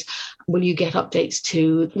vulnerabilities? Will you get updates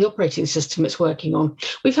to the operating system it's working on?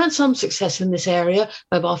 We've had some success in this area.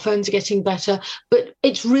 Mobile phones are getting better, but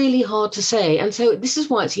it's really hard to say. And so this is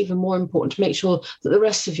why it's even more important to make sure that the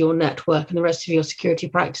rest of your network and the rest of your security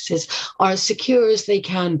practices are as secure as they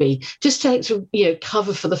can be, just to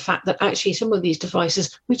cover for the fact that actually some of these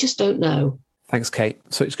devices, we just don't know. Thanks, Kate.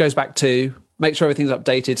 So it goes back to make sure everything's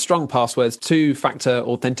updated, strong passwords, 2-factor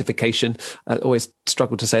authentication. Always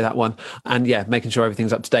struggle to say that one. And yeah, making sure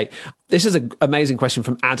everything's up to date. This is an amazing question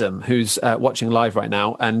from Adam, who's watching live right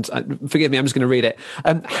now. And forgive me, I'm just going to read it.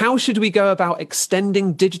 How should we go about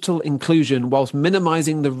extending digital inclusion whilst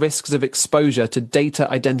minimizing the risks of exposure to data,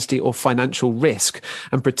 identity or financial risk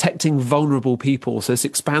and protecting vulnerable people? So this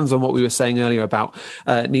expands on what we were saying earlier about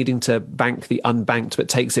needing to bank the unbanked, but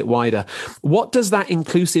takes it wider. What does that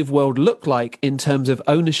inclusive world look like in terms of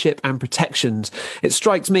ownership and protections? It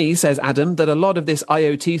strikes me, says Adam, that a lot of this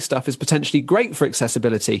IoT stuff is potentially great for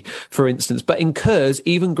accessibility, for instance, but incurs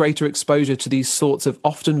even greater exposure to these sorts of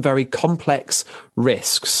often very complex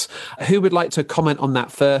risks. Who would like to comment on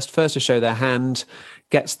that first? First to show their hand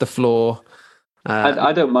gets the floor.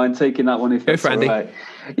 I don't mind taking that one if go for Andy. All right.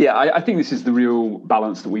 Yeah, I think this is the real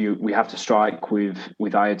balance that we have to strike with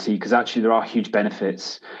IoT, because actually there are huge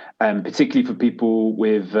benefits, particularly for people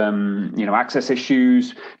with access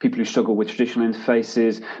issues, people who struggle with traditional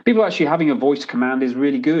interfaces. People actually having a voice command is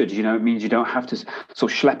really good. It means you don't have to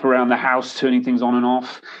sort of schlep around the house turning things on and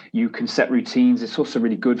off. You can set routines. It's also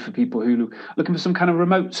really good for people who are looking for some kind of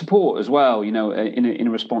remote support as well, in a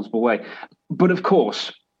responsible way. But of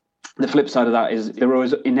course, the flip side of that is there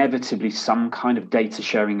is inevitably some kind of data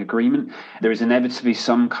sharing agreement. There is inevitably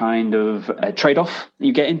some kind of trade-off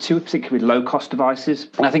you get into, particularly with low-cost devices.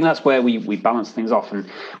 And I think that's where we balance things off. And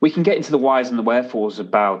we can get into the whys and the wherefores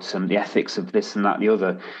about the ethics of this and that and the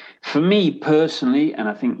other. For me personally, and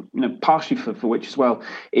I think partially for Which as well,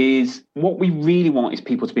 is what we really want is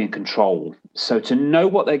people to be in control. So to know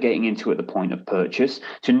what they're getting into at the point of purchase,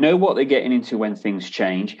 to know what they're getting into when things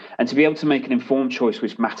change, and to be able to make an informed choice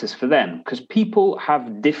which matters for them. Because people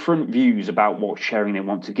have different views about what sharing they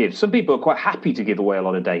want to give. Some people are quite happy to give away a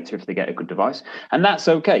lot of data if they get a good device, and that's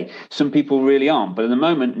okay. Some people really aren't. But at the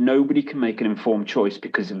moment, nobody can make an informed choice,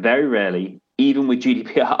 because very rarely, even with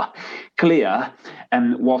GDPR, clear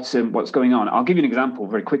what's going on. I'll give you an example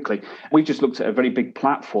very quickly. We've just looked at a very big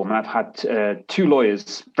platform, and I've had two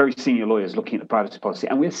lawyers, very senior lawyers, looking at the privacy policy,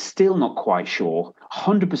 and we're still not quite sure,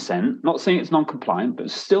 100%, not saying it's non-compliant,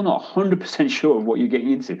 but still not 100% sure of what you're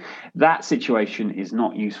getting into. That situation is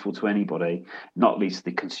not useful to anybody, not least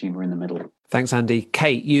the consumer in the middle. Thanks, Andy.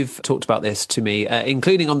 Kate, you've talked about this to me,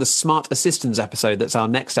 including on the Smart Assistants episode. That's our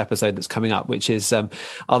next episode that's coming up, which is are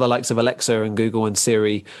the likes of Alexa and Google and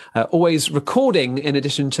Siri always recording in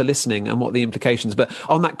addition to listening, and what the implications. But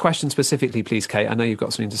on that question specifically, please, Kate, I know you've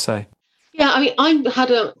got something to say. Yeah, I mean, I had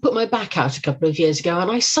put my back out a couple of years ago, and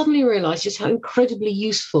I suddenly realised just how incredibly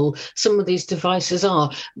useful some of these devices are.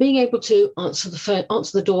 Being able to answer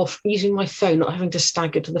the door using my phone, not having to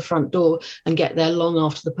stagger to the front door and get there long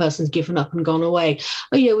after the person's given up and gone away.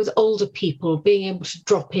 With older people, being able to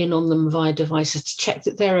drop in on them via devices to check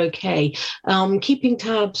that they're okay. Keeping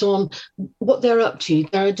tabs on what they're up to.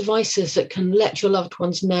 There are devices that can let your loved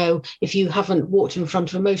ones know if you haven't walked in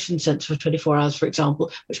front of a motion sensor for 24 hours, for example,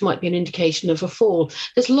 which might be an indication of a fall.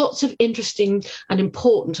 There's lots of interesting and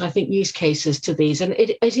important, I think, use cases to these, and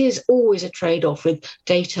it is always a trade-off with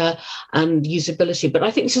data and usability. But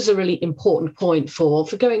I think this is a really important point for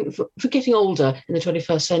getting older in the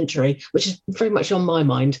 21st century, which is very much on my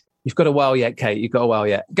mind. You've got a while yet, Kate. You've got a while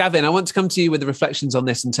yet. Gavin, I want to come to you with the reflections on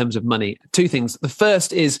this in terms of money. Two things. The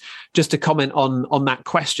first is just to comment on that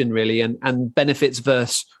question, really, and benefits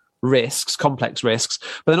versus risks, complex risks.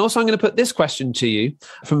 But then also I'm going to put this question to you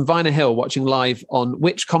from Vina Hill, watching live on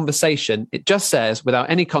Which Conversation. It just says,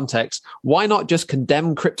 without any context, why not just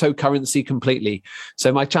condemn cryptocurrency completely?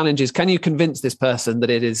 So my challenge is, can you convince this person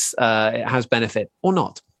that it has benefit or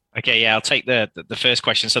not? Okay, yeah, I'll take the first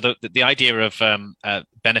question. So the idea of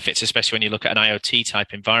benefits, especially when you look at an IoT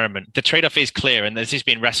type environment, the trade-off is clear, and this has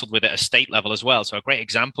been wrestled with at a state level as well. So a great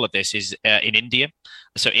example of this is in India.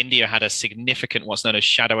 So India had a significant what's known as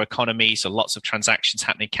shadow economy, so lots of transactions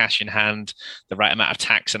happening cash in hand, the right amount of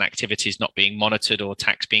tax and activities not being monitored or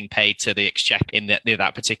tax being paid to the exchequer in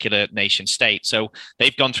that particular nation state. So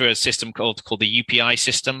they've gone through a system called the UPI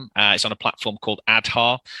system. It's on a platform called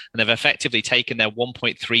Aadhaar, and they've effectively taken their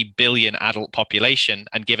 1.3 billion adult population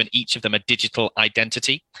and given each of them a digital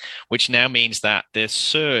identity, which now means that the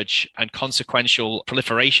surge and consequential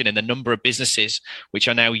proliferation in the number of businesses which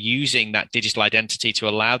are now using that digital identity to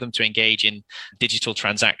allow them to engage in digital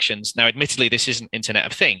transactions. Now, admittedly, this isn't Internet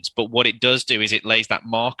of Things, but what it does do is it lays that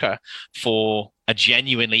marker for a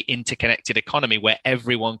genuinely interconnected economy where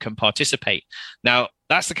everyone can participate. Now,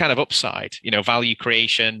 that's the kind of upside, value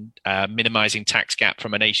creation, minimizing tax gap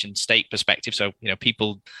from a nation state perspective. So,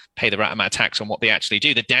 people pay the right amount of tax on what they actually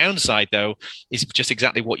do. The downside, though, is just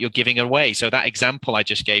exactly what you're giving away. So that example I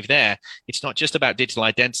just gave there, it's not just about digital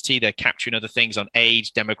identity. They're capturing other things on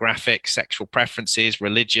age, demographics, sexual preferences,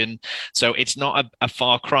 religion. So it's not a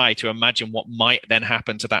far cry to imagine what might then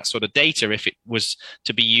happen to that sort of data if it was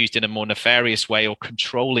to be used in a more nefarious way or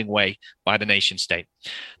controlling way by the nation state.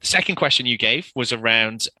 The second question you gave was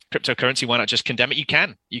around cryptocurrency. Why not just condemn it? You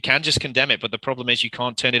can just condemn it, but the problem is you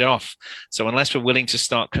can't turn it off. So unless we're willing to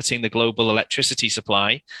start cutting the global electricity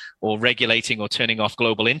supply or regulating or turning off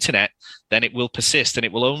global internet, then it will persist, and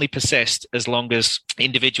it will only persist as long as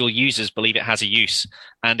individual users believe it has a use.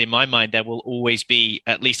 And in my mind, there will always be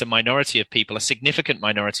at least a minority of people, a significant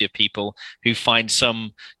minority of people who find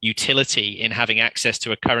some utility in having access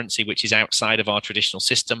to a currency which is outside of our traditional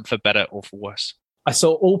system, for better or for worse. I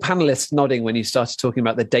saw all panelists nodding when you started talking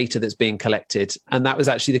about the data that's being collected. And that was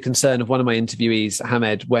actually the concern of one of my interviewees,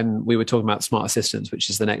 Hamed, when we were talking about Smart Assistants, which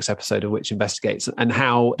is the next episode of Which Investigates, and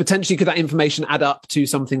how potentially could that information add up to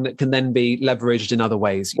something that can then be leveraged in other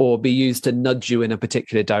ways or be used to nudge you in a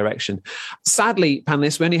particular direction. Sadly,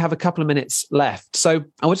 panelists, we only have a couple of minutes left. So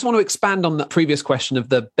I just want to expand on that previous question of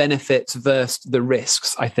the benefits versus the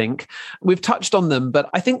risks, I think. We've touched on them, but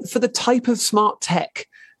I think for the type of smart tech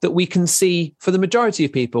that we can see for the majority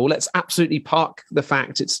of people, let's absolutely park the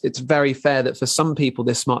fact it's very fair that for some people,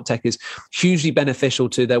 this smart tech is hugely beneficial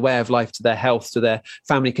to their way of life, to their health, to their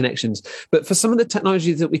family connections. But for some of the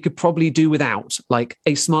technologies that we could probably do without, like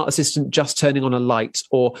a smart assistant just turning on a light,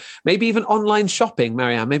 or maybe even online shopping,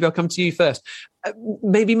 Marianne, maybe I'll come to you first.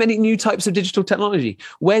 Maybe many new types of digital technology.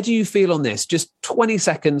 Where do you feel on this? Just 20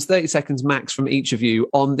 seconds, 30 seconds max from each of you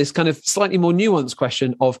on this kind of slightly more nuanced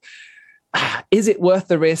question of, is it worth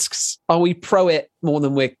the risks? Are we pro it more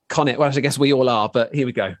than we're con it? Well, I guess we all are, but here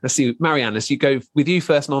we go. Let's see. Marianne, let's go with you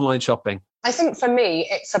first on online shopping. I think for me,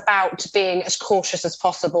 it's about being as cautious as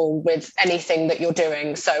possible with anything that you're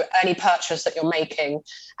doing. So any purchase that you're making,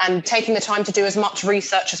 and taking the time to do as much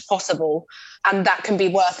research as possible. And that can be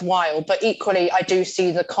worthwhile. But equally, I do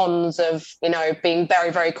see the cons of, being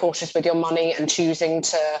very, very cautious with your money and choosing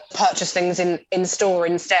to purchase things in store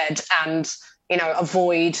instead, and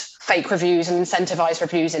avoid fake reviews and incentivize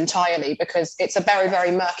reviews entirely, because it's a very, very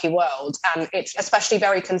murky world. And it's especially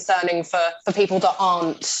very concerning for people that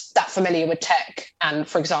aren't that familiar with tech and,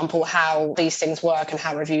 for example, how these things work and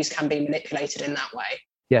how reviews can be manipulated in that way.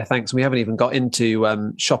 Yeah, thanks. We haven't even got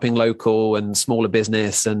into shopping local and smaller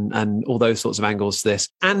business and all those sorts of angles to this.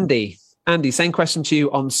 Andy, same question to you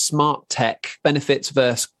on smart tech, benefits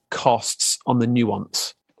versus costs on the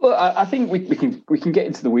nuance. Well, I think we can get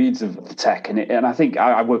into the weeds of the tech, and I think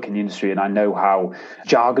I work in the industry and I know how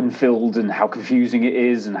jargon-filled and how confusing it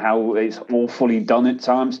is and how it's all fully done at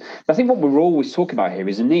times. But I think what we're always talking about here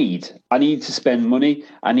is a need. I need to spend money.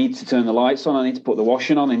 I need to turn the lights on. I need to put the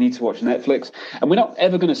washing on. I need to watch Netflix. And we're not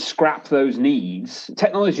ever going to scrap those needs.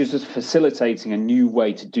 Technology is just facilitating a new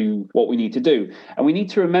way to do what we need to do. And we need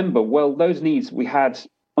to remember, well, those needs, we had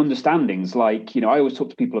understandings like, I always talk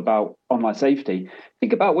to people about online safety.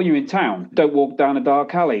 Think about when you're in town. Don't walk down a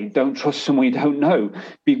dark alley. Don't trust someone you don't know.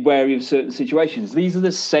 Be wary of certain situations. These are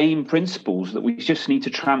the same principles that we just need to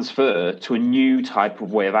transfer to a new type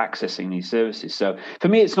of way of accessing these services. So for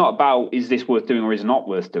me, it's not about, is this worth doing or is it not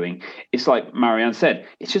worth doing? It's like Marianne said,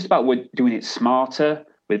 it's just about we're doing it smarter,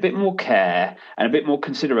 with a bit more care and a bit more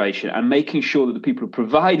consideration, and making sure that the people who are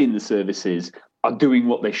providing the services are doing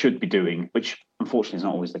what they should be doing, which unfortunately is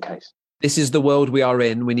not always the case. This is the world we are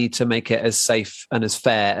in. We need to make it as safe and as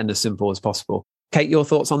fair and as simple as possible. Kate, your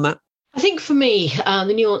thoughts on that? I think for me,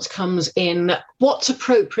 the nuance comes in what's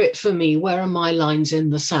appropriate for me. Where are my lines in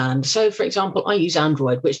the sand? So, for example, I use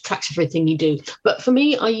Android, which tracks everything you do. But for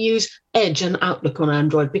me, I use Edge and Outlook on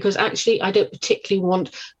Android because actually I don't particularly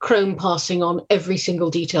want Chrome passing on every single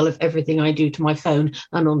detail of everything I do to my phone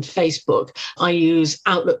and on Facebook. I use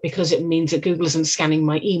Outlook because it means that Google isn't scanning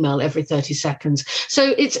my email every 30 seconds.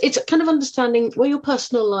 So it's kind of understanding where your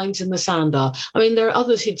personal lines in the sand are. I mean, there are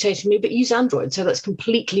others who'd say to me, but use Android. So that's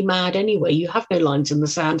completely mad anyway. You have no lines in the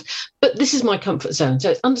sand. But this is my comfort zone. So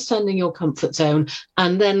it's understanding your comfort zone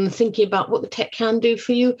and then thinking about what the tech can do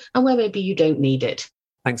for you and where maybe you don't need it.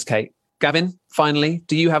 Thanks, Kate. Gavin, finally,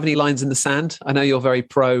 do you have any lines in the sand? I know you're very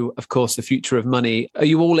pro, of course, the future of money. Are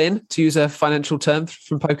you all in, to use a financial term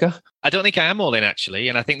from poker? I don't think I am all in, actually.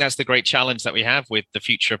 And I think that's the great challenge that we have with the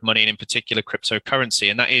future of money and in particular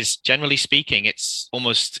cryptocurrency. And that is, generally speaking, it's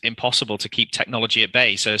almost impossible to keep technology at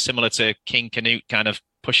bay. So similar to King Canute kind of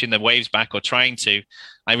pushing the waves back or trying to,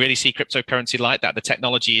 I really see cryptocurrency like that. The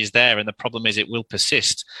technology is there and the problem is it will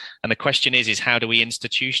persist. And the question is how do we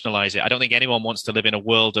institutionalize it? I don't think anyone wants to live in a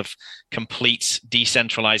world of complete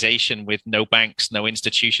decentralization with no banks, no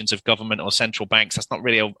institutions of government or central banks. That's not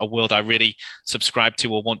really a world I really subscribe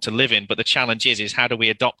to or want to live in. But the challenge is how do we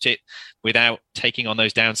adopt it without taking on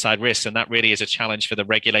those downside risks? And that really is a challenge for the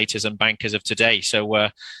regulators and bankers of today. So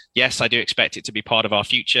yes, I do expect it to be part of our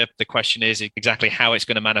future. The question is exactly how it's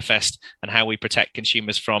going to manifest and how we protect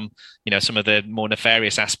consumers from, some of the more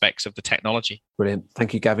nefarious aspects of the technology. Brilliant.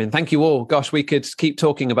 Thank you, Gavin. Thank you all. Gosh, we could keep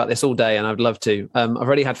talking about this all day and I'd love to. I've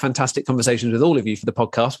already had fantastic conversations with all of you for the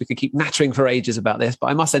podcast. We could keep nattering for ages about this, but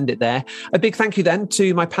I must end it there. A big thank you then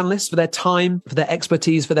to my panelists for their time, for their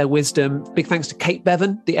expertise, for their wisdom. Big thanks to Kate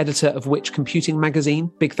Bevan, the editor of Which Computing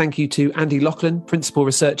magazine. Big thank you to Andy Loughlin, principal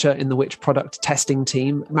researcher in the Which product testing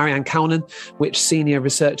team. Marianne Cownan, Which senior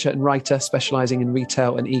researcher and writer specialising in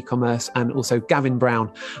retail and e-commerce. And also Gavin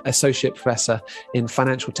Brown, associate professor in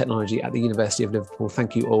financial technology at the University of Liverpool.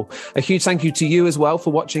 Thank you all. A huge thank you to you as well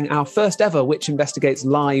for watching our first ever Which Investigates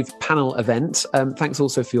live panel event. Thanks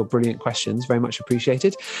also for your brilliant questions. Very much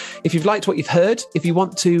appreciated. If you've liked what you've heard, if you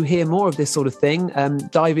want to hear more of this sort of thing,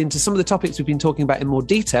 dive into some of the topics we've been talking about in more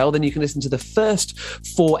detail, then you can listen to the first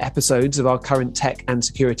 4 episodes of our current tech and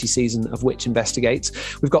security season of Which Investigates.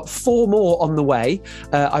 We've got 4 more on the way.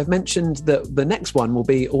 I've mentioned that the next one will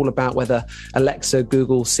be all about whether Alexa,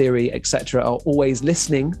 Google, Siri, etc. are always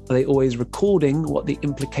listening. Are they always recording? What the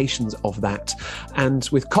implications of that? And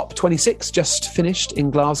with COP26 just finished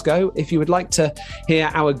in Glasgow, if you would like to hear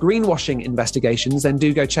our greenwashing investigations, then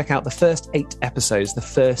do go check out the first 8 episodes, the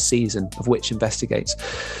first season of Which Investigates.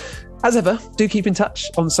 As ever, do keep in touch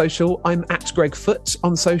on social. I'm at Greg Foot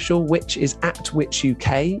on social, Which is at Which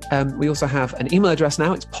UK. We also have an email address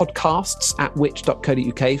now. It's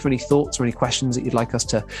podcasts@which.co.uk for any thoughts or any questions that you'd like us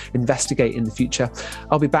to investigate in the future.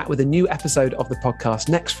 I'll be back with a new episode of the podcast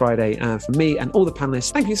next Friday from me and all the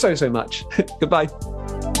panelists. Thank you so much. Goodbye.